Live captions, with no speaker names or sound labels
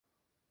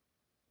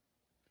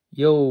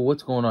Yo,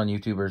 what's going on,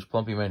 YouTubers?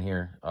 Plumpy Man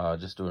here,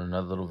 just doing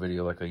another little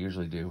video like I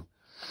usually do.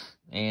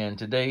 And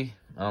today,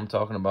 I'm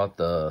talking about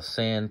the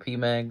Sand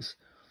Pmags.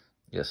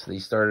 Yes,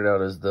 these started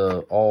out as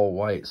the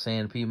all-white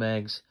Sand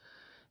Pmags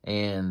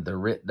and the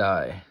RIT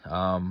dye.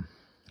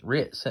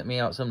 RIT sent me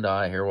out some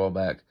dye here a while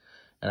back,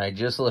 and I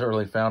just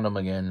literally found them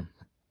again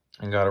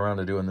and got around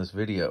to doing this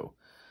video.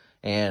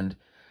 And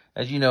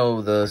as you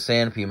know, the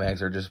Sand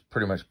Pmags are just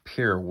pretty much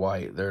pure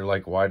white. They're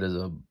like white as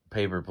a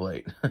paper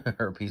plate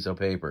or a piece of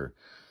paper.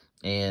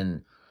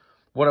 And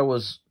what I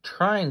was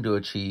trying to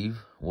achieve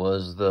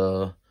was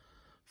the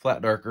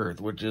flat dark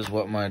earth, which is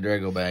what my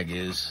Drago bag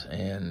is,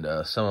 and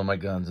some of my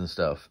guns and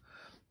stuff.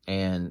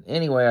 And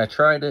anyway, I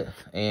tried it,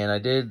 and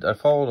I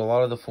followed a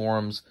lot of the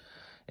forums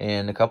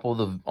and a couple of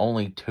the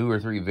only 2 or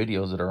 3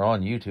 videos that are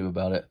on YouTube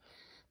about it.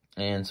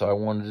 And so I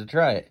wanted to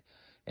try it.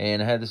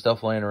 And I had the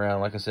stuff laying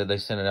around. Like I said, they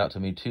sent it out to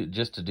me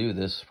just to do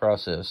this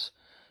process.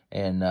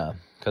 And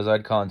because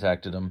I'd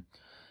contacted them.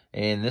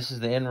 And this is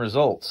the end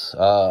results.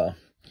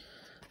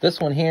 This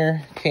one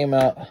here came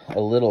out a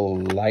little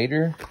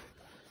lighter.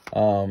 I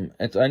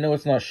know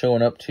it's not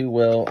showing up too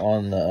well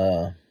on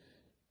the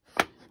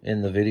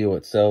in the video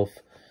itself,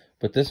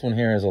 but this one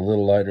here is a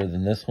little lighter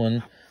than this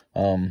one.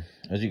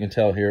 As you can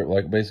tell here,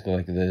 like basically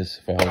like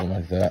this, if I hold it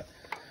like that,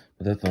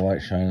 without the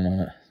light shining on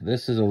it.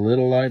 This is a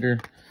little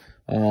lighter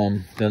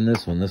than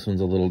this one. This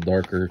one's a little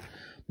darker.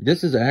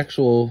 This is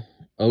actual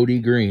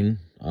OD green.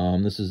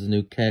 This is the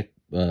new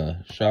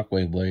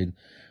shockwave blade.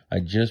 I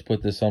just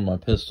put this on my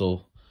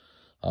pistol.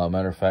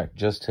 Matter of fact,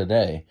 just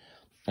today.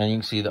 And you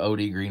can see the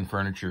OD green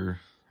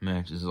furniture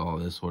matches all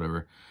this,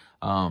 whatever.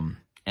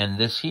 And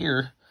this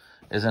here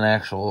is an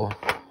actual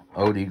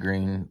OD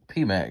green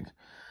Pmag.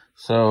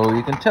 So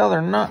you can tell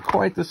they're not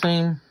quite the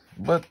same,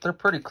 but they're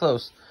pretty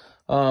close.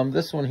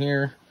 This one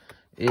here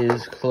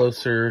is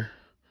closer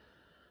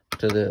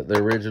to the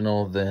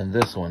original than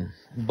this one.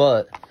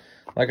 But,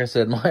 like I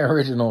said, my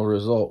original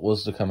result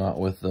was to come out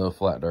with the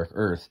flat dark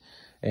earth.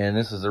 And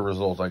this is the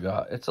result I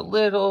got. It's a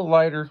little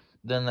lighter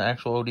than the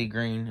actual OD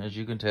green, as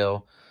you can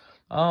tell.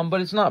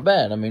 But it's not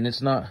bad. I mean,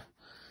 it's not,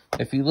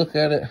 if you look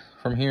at it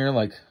from here,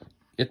 like,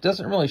 it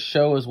doesn't really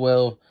show as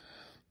well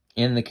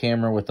in the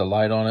camera with the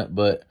light on it,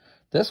 but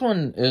this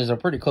one is a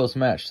pretty close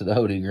match to the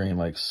OD green,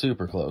 like,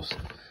 super close.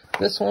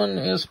 This one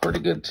is pretty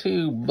good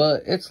too,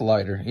 but it's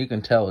lighter. You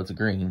can tell it's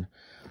green.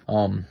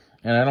 And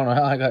I don't know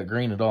how I got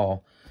green at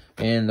all.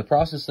 And the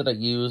process that I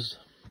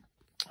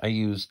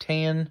used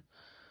tan,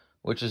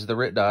 which is the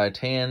RIT dye,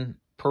 tan,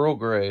 pearl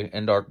gray,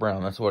 and dark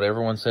brown. That's what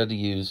everyone said to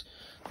use.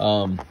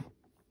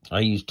 I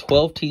used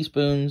 12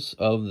 teaspoons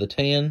of the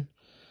tan,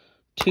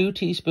 2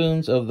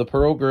 teaspoons of the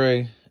pearl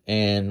gray,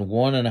 and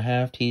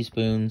 1.5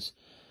 teaspoons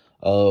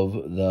of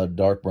the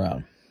dark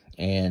brown.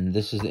 And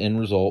this is the end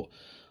result.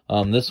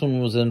 This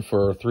one was in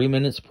for 3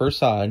 minutes per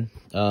side,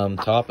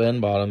 top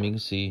and bottom. You can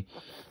see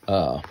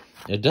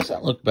it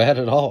doesn't look bad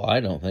at all, I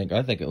don't think.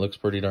 I think it looks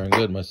pretty darn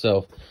good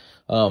myself.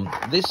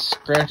 These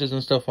scratches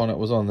and stuff on it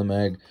was on the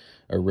mag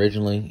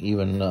originally,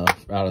 even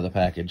out of the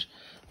package.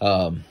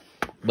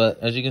 But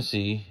as you can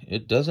see,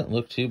 it doesn't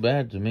look too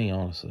bad to me,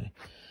 honestly.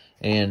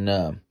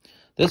 And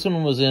this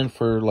one was in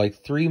for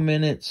like 3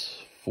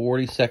 minutes,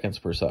 40 seconds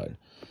per side.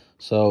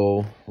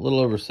 So a little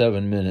over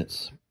 7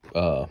 minutes.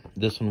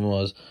 This one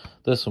was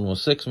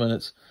 6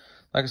 minutes.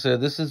 Like I said,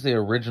 this is the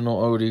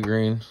original OD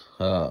green.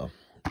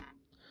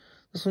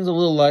 This one's a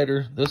little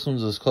lighter. This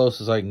one's as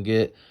close as I can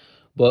get.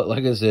 But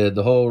like I said,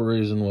 the whole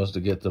reason was to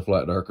get the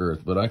flat dark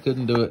earth. But I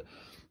couldn't do it.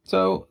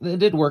 So it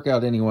did work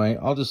out anyway.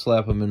 I'll just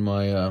slap them in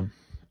my,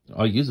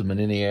 I'll use them in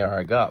any AR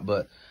I got.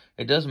 But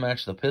it does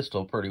match the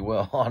pistol pretty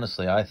well,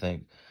 honestly, I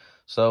think.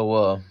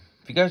 So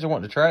if you guys are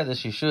wanting to try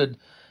this, you should.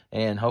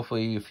 And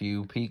hopefully if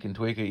you peek and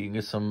tweak it, you can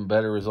get some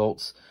better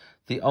results.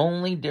 The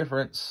only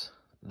difference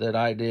that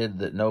I did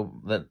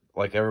that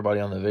like everybody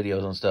on the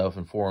videos and stuff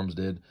and forums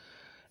did,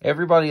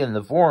 everybody in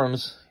the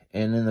forums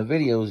and in the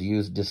videos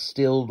used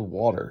distilled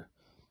water.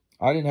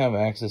 I didn't have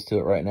access to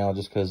it right now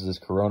just because of this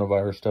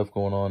coronavirus stuff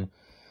going on.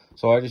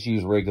 So I just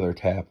use regular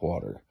tap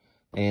water.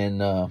 And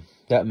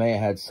that may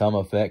have had some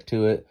effect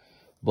to it.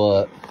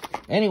 But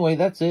anyway,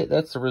 that's it.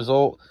 That's the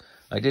result.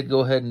 I did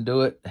go ahead and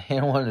do it.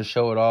 And wanted to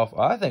show it off.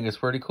 I think it's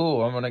pretty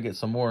cool. I'm going to get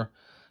some more,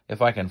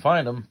 if I can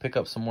find them, pick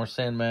up some more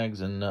Sand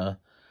Mags. And I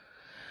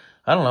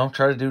don't know,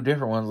 try to do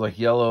different ones like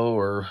yellow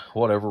or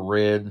whatever,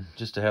 red.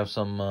 Just to have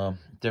some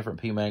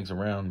different Pmags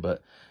around.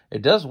 But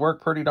it does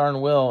work pretty darn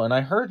well. And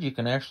I heard you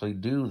can actually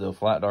do the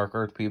flat dark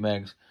earth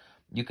Pmags.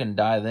 You can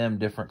dye them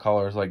different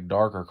colors, like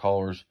darker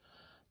colors,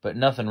 but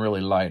nothing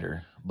really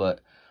lighter. But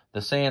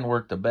the sand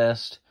worked the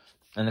best.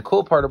 And the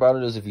cool part about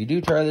it is if you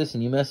do try this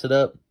and you mess it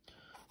up,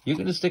 you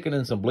can just stick it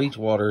in some bleach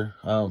water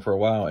for a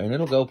while, and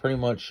it'll go pretty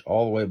much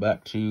all the way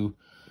back to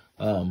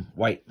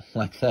white,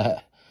 like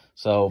that.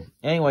 So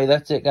anyway,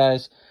 that's it,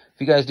 guys.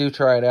 If you guys do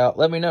try it out,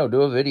 let me know.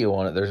 Do a video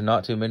on it. There's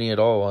not too many at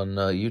all on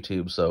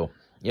YouTube. So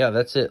yeah,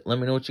 that's it. Let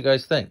me know what you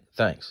guys think.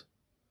 Thanks.